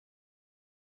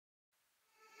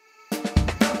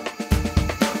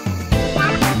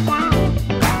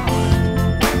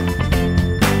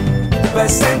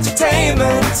best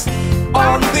entertainment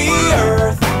on the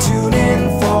earth. Tune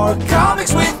in for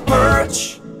Comics with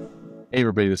Perch. Hey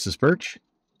everybody, this is Perch.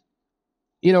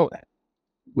 You know,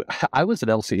 I was at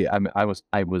LCS.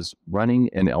 I was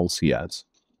running an LCS,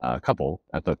 a couple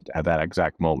at that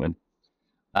exact moment.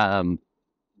 When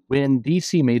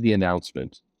DC made the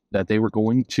announcement that they were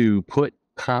going to put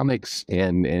comics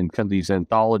and kind of these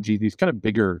anthology, these kind of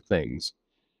bigger things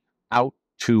out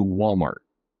to Walmart,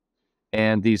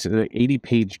 and these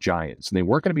 80-page giants, and they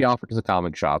weren't going to be offered to the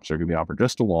comic shops; they're going to be offered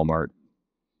just to Walmart.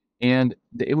 And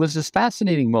it was this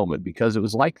fascinating moment because it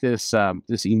was like this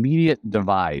immediate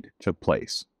divide took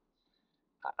place.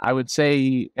 I would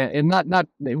say, and not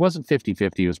it wasn't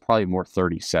 50-50, it was probably more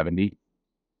 30-70.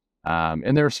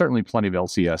 And there are certainly plenty of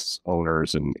LCS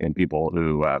owners and people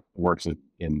who works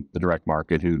in the direct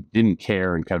market who didn't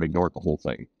care and kind of ignored the whole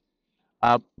thing.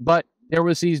 But there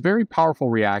was these very powerful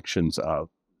reactions of,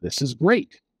 this is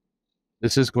great.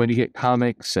 This is going to get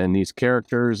comics and these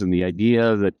characters and the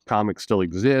idea that comics still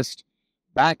exist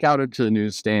back out into the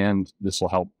newsstand. This will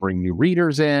help bring new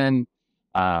readers in.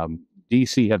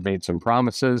 DC had made some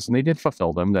promises, and they did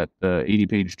fulfill them, that the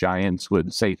 80-page giants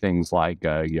would say things like,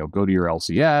 go to your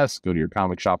LCS, go to your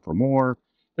comic shop for more.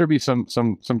 There'd be some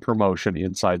promotion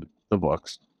inside the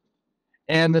books,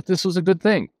 and that this was a good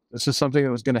thing. This is something that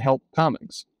was going to help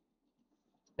comics.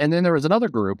 And then there was another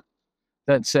group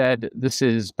that said, this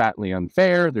is patently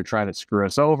unfair. They're trying to screw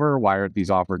us over. Why aren't these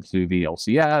offered through the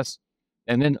LCS?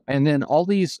 And then all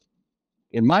these,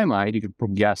 in my mind, you could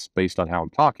guess based on how I'm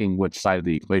talking, which side of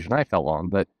the equation I fell on.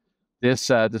 But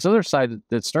this other side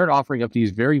that started offering up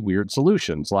these very weird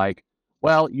solutions, like,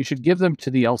 well, you should give them to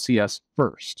the LCS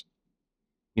first,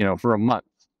 for a month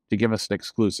to give us an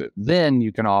exclusive. Then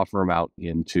you can offer them out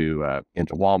into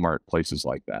Walmart, places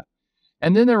like that.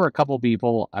 And then there were a couple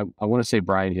people, I want to say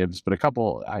Brian Hibbs, but a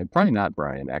couple, probably not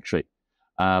Brian, actually.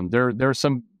 There are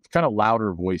some kind of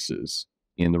louder voices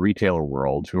in the retailer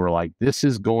world who are like, this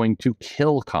is going to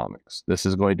kill comics. This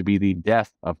is going to be the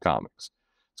death of comics.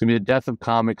 It's going to be the death of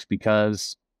comics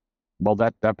because, well,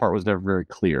 that part was never very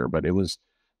clear, but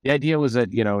the idea was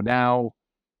that, now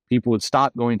people would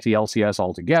stop going to the LCS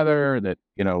altogether, that,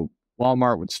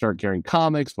 Walmart would start carrying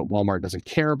comics, but Walmart doesn't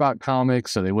care about comics,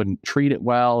 so they wouldn't treat it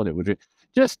well, and it would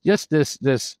just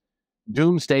this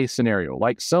doomsday scenario.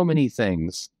 Like so many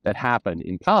things that happen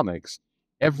in comics,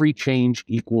 every change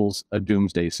equals a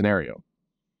doomsday scenario.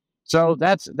 So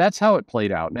that's how it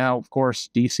played out. Now, of course,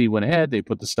 DC went ahead, they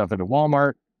put the stuff into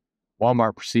Walmart.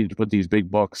 Walmart proceeded to put these big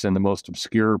books in the most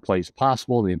obscure place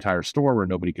possible, the entire store where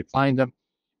nobody could find them.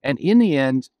 And in the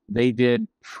end, they did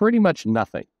pretty much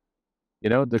nothing.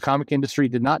 The comic industry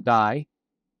did not die,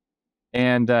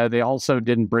 and they also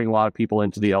didn't bring a lot of people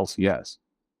into the LCS.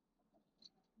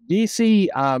 DC,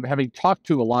 having talked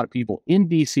to a lot of people in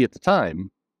DC at the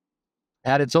time,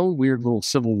 had its own weird little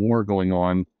civil war going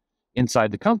on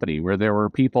inside the company, where there were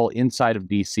people inside of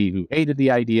DC who hated the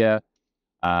idea.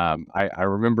 I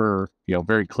remember,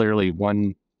 very clearly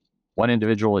one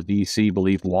individual at DC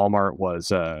believed Walmart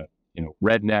was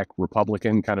redneck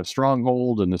Republican kind of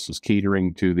stronghold, and this was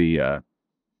catering to the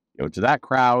to that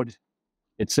crowd.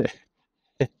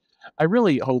 I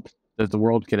really hope that the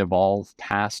world can evolve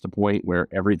past a point where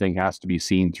everything has to be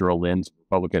seen through a lens of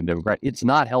Republican and Democrat. It's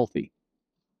not healthy.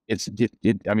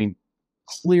 I mean,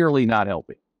 clearly not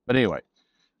healthy. But anyway,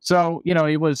 so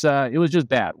it was just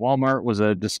bad. Walmart was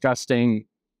a disgusting,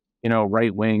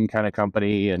 right wing kind of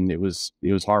company, and it was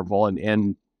harmful.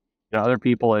 And other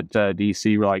people at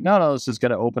DC were like, no, this is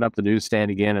going to open up the newsstand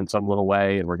again in some little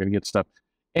way, and we're going to get stuff.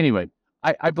 Anyway,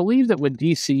 I believe that when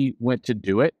DC went to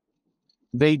do it,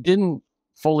 they didn't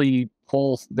fully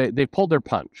pull. They pulled their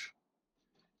punch.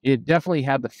 It definitely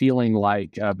had the feeling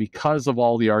like, because of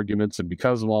all the arguments and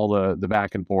because of all the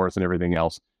back and forth and everything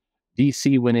else,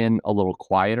 DC went in a little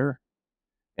quieter,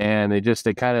 and they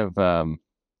kind of,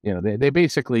 they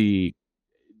basically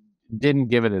didn't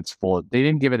give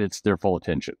it their full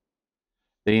attention.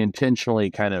 They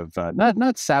intentionally kind of,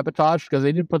 not sabotage, because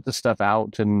they did put the stuff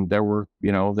out, and there were,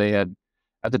 they had,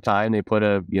 at the time, they put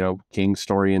a, King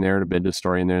story in there and a Bendis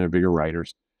story in there and a bigger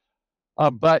writers.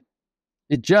 But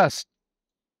it just,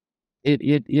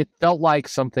 it felt like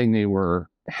something they were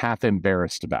half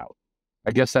embarrassed about.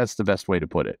 I guess that's the best way to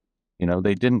put it.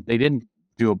 They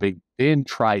didn't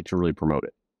try to really promote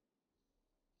it.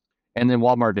 And then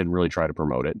Walmart didn't really try to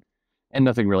promote it, and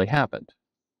nothing really happened.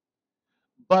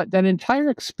 But that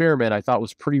entire experiment I thought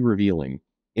was pretty revealing,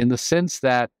 in the sense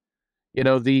that,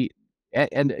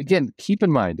 and again, keep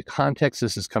in mind, the context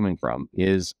this is coming from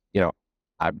is,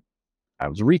 I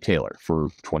was a retailer for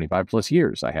 25 plus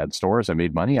years. I had stores. I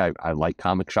made money. I like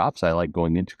comic shops. I like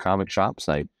going into comic shops.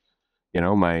 I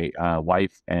My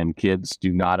wife and kids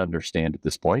do not understand at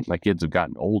this point. My kids have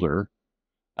gotten older.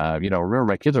 Remember,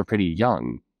 my kids are pretty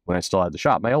young when I still had the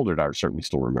shop. My older daughter certainly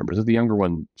still remembers. The younger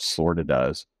one sort of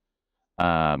does,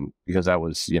 because that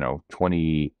was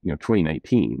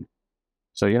 2019.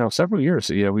 So several years.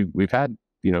 We've had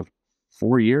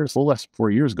 4 years, a little less than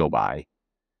 4 years go by,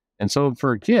 and so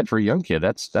for a young kid,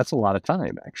 that's a lot of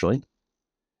time actually.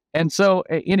 And so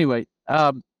anyway,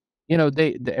 they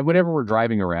whenever we're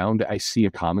driving around, I see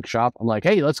a comic shop. I'm like,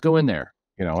 hey, let's go in there.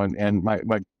 And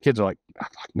my kids are like, "Oh,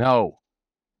 no,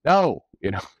 no,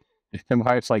 And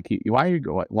my wife's like, why are you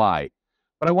going? Why?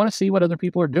 But I want to see what other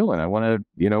people are doing. I want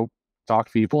to, talk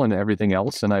to people and everything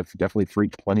else. And I've definitely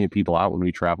freaked plenty of people out when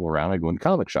we travel around. I go in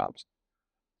comic shops.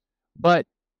 But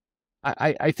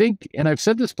I think, and I've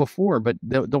said this before, but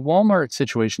the Walmart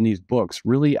situation, these books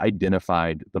really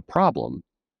identified the problem,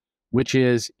 which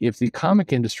is if the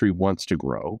comic industry wants to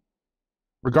grow,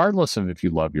 regardless of if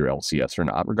you love your LCS or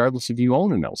not, regardless if you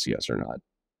own an LCS or not,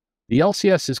 the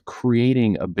LCS is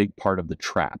creating a big part of the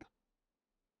trap.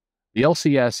 The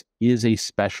LCS is a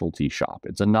specialty shop.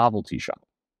 It's a novelty shop.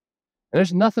 And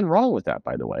there's nothing wrong with that,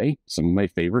 by the way. Some of my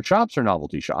favorite shops are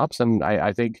novelty shops. And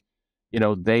I think,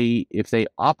 if they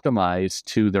optimize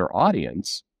to their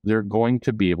audience, they're going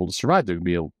to be able to survive. They're going to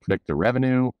be able to predict their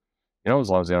revenue. As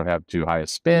long as they don't have too high a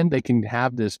spend, they can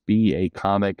have this be a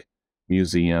comic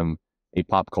museum, a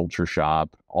pop culture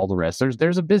shop, all the rest.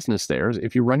 There's a business there.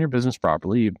 If you run your business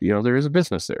properly, there is a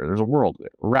business there. There's a world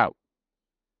there, a route.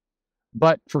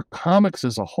 But for comics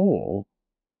as a whole,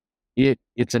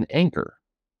 it's an anchor.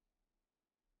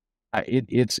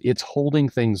 It's holding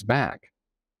things back.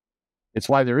 It's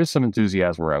why there is some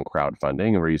enthusiasm around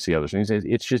crowdfunding and where you see other things.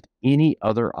 It's just any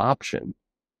other option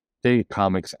to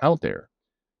comics out there.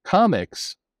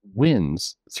 Comics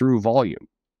wins through volume.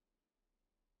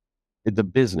 The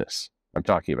business I'm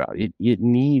talking about, it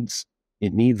needs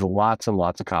lots and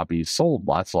lots of copies sold,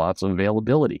 lots of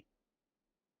availability.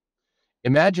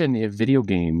 Imagine if video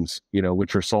games,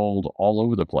 which are sold all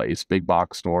over the place, big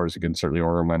box stores, you can certainly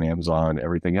order them on Amazon,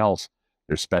 everything else,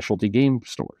 there's specialty game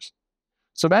stores.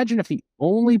 So imagine if the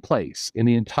only place in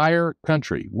the entire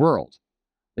country, world,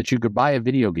 that you could buy a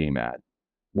video game at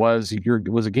was a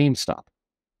GameStop.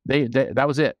 That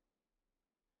was it.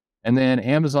 And then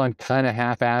Amazon kind of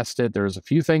half-assed it. There's a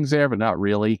few things there, but not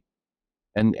really,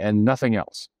 and nothing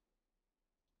else.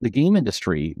 The game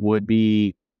industry would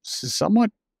be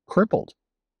somewhat crippled.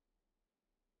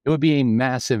 It would be a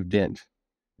massive dent.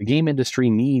 The game industry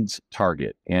needs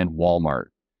Target and Walmart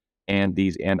and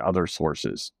other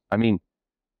sources. I mean,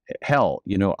 hell,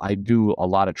 I do a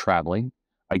lot of traveling.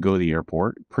 I go to the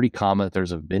airport. Pretty common that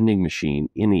there's a vending machine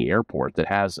in the airport that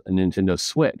has a Nintendo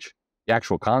Switch, the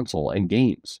actual console, and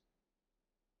games.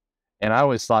 And I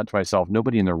always thought to myself,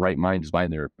 nobody in their right mind is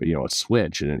buying a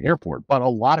Switch in an airport, but a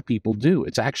lot of people do.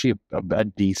 It's actually a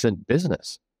decent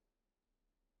business.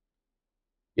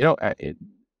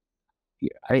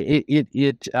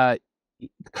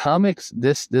 Comics,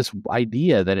 this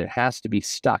idea that it has to be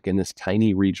stuck in this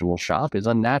tiny regional shop is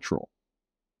unnatural.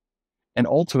 And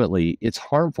ultimately, it's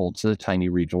harmful to the tiny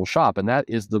regional shop. And that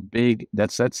is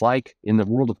that's like in the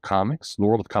world of comics, the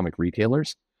world of comic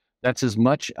retailers, that's as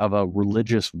much of a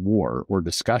religious war or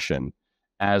discussion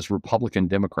as Republican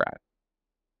Democrat.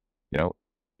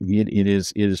 It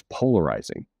is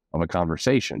polarizing of a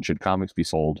conversation. Should comics be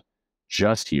sold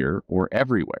just here or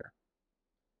everywhere?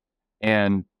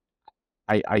 And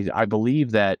I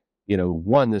believe that,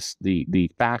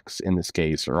 the facts in this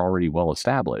case are already well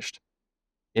established.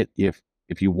 If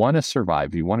you want to survive,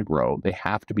 if you want to grow, they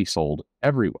have to be sold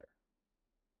everywhere.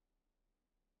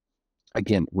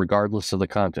 Again, regardless of the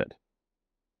content.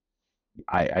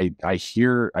 I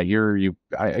hear you.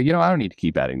 I don't need to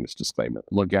keep adding this disclaimer.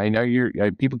 Look, I know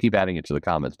people keep adding it to the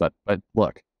comments, but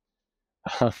look,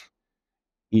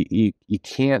 you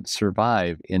can't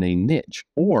survive in a niche,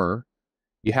 or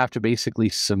you have to basically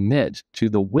submit to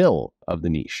the will of the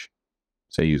niche.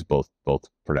 So I use both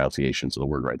pronunciations of the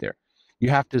word right there. You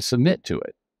have to submit to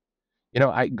it.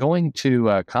 Going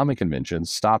to comic conventions,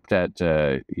 stopped at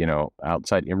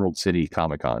outside Emerald City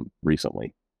Comic-Con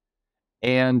recently,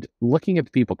 and looking at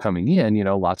the people coming in,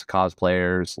 lots of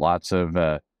cosplayers, lots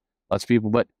of people,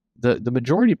 but the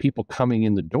majority of people coming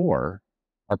in the door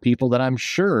are people that I'm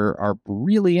sure are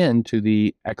really into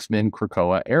the X-Men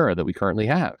Krakoa era that we currently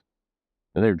have.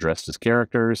 And they're dressed as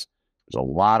characters. There's a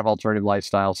lot of alternative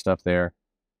lifestyle stuff there.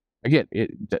 Again,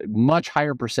 much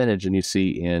higher percentage than you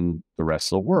see in the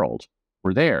rest of the world.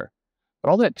 We're there. But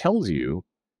all that tells you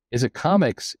is that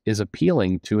comics is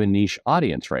appealing to a niche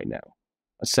audience right now,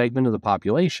 a segment of the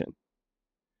population.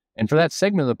 And for that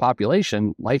segment of the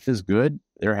population, life is good.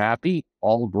 they're happy,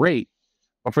 all great.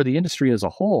 But for the industry as a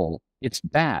whole, it's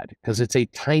bad because it's a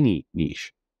tiny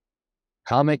niche.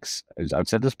 Comics, as I've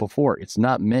said this before, it's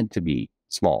not meant to be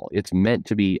small. It's meant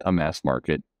to be a mass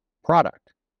market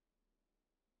product.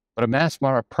 But a mass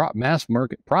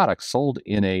market product sold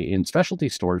in specialty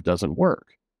stores doesn't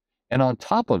work. And on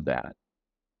top of that,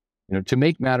 to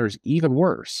make matters even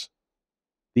worse,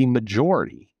 the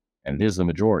majority, and it is the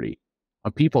majority,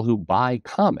 of people who buy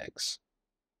comics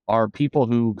are people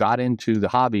who got into the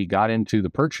hobby, got into the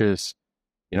purchase,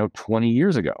 20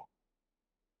 years ago.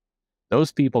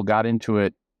 Those people got into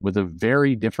it with a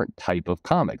very different type of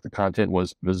comic. The content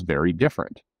was very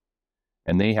different.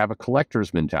 And they have a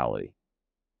collector's mentality.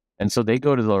 And so they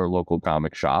go to their local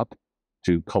comic shop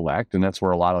to collect, and that's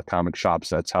where a lot of comic shops,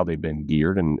 that's how they've been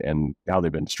geared and how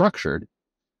they've been structured.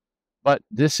 But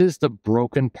this is the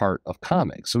broken part of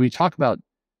comics. So we talk about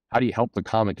how do you help the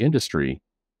comic industry?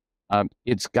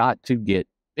 It's got to get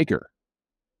bigger.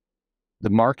 The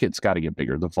market's got to get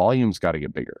bigger. The volume's got to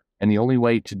get bigger. And the only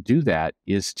way to do that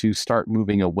is to start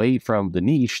moving away from the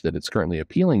niche that it's currently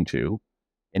appealing to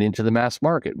and into the mass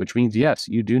market, which means, yes,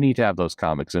 you do need to have those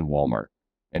comics in Walmart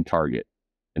and Target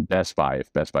and Best Buy,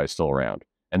 if Best Buy is still around,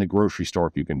 and the grocery store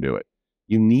if you can do it.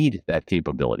 You need that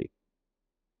capability.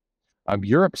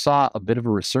 Europe saw a bit of a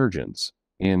resurgence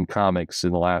in comics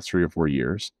in the last 3 or 4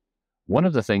 years. One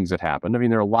of the things that happened,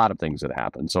 there are a lot of things that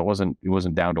happened, so it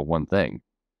wasn't down to one thing.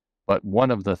 But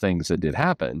one of the things that did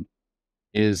happen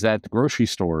is that the grocery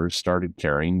stores started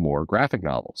carrying more graphic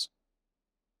novels.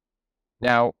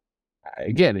 Now,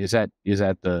 again, is that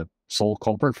the sole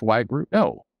culprit for why it grew?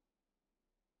 No.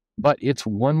 But it's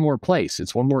one more place.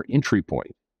 It's one more entry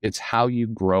point. It's how you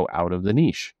grow out of the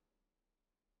niche.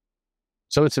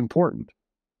 So it's important.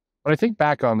 But I think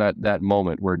back on that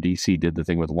moment where DC did the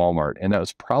thing with Walmart, and that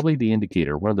was probably the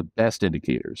indicator, one of the best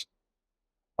indicators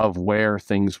of where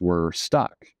things were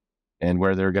stuck and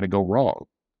where they're going to go wrong.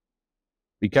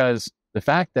 Because the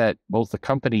fact that both the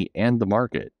company and the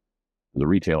market, the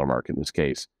retailer market in this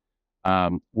case,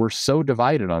 were so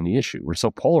divided on the issue, were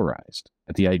so polarized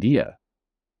at the idea,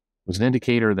 was an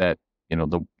indicator that,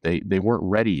 they weren't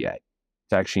ready yet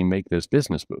to actually make this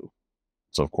business move.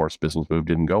 So, of course, business move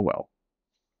didn't go well.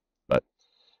 But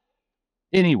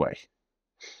anyway,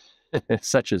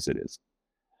 such as it is.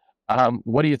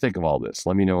 What do you think of all this?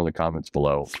 Let me know in the comments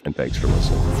below, and thanks for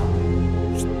listening.